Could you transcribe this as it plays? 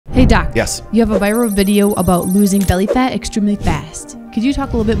Doc. Yes. You have a viral video about losing belly fat extremely fast. Could you talk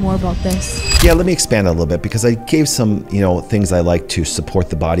a little bit more about this? Yeah, let me expand a little bit because I gave some, things I like to support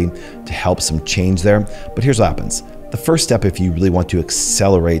the body to help some change there. But here's what happens. The first step, if you really want to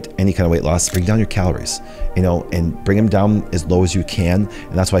accelerate any kind of weight loss, bring down your calories, and bring them down as low as you can.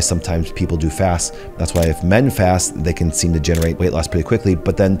 And that's why sometimes people do fast. That's why if men fast, they can seem to generate weight loss pretty quickly.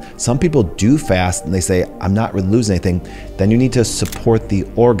 But then some people do fast and they say, I'm not really losing anything. Then you need to support the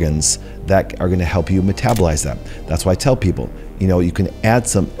organs that are going to help you metabolize that. That's why I tell people, you can add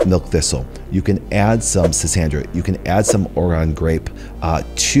some milk thistle, you can add some schisandra, you can add some Oregon grape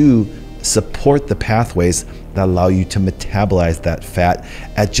to support the pathways that allow you to metabolize that fat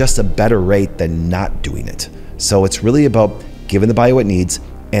at just a better rate than not doing it. So it's really about giving the body what it needs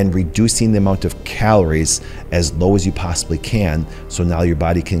and reducing the amount of calories as low as you possibly can, so now your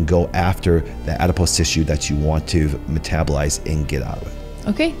body can go after the adipose tissue that you want to metabolize and get out of it.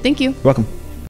 Okay, thank you. You're welcome.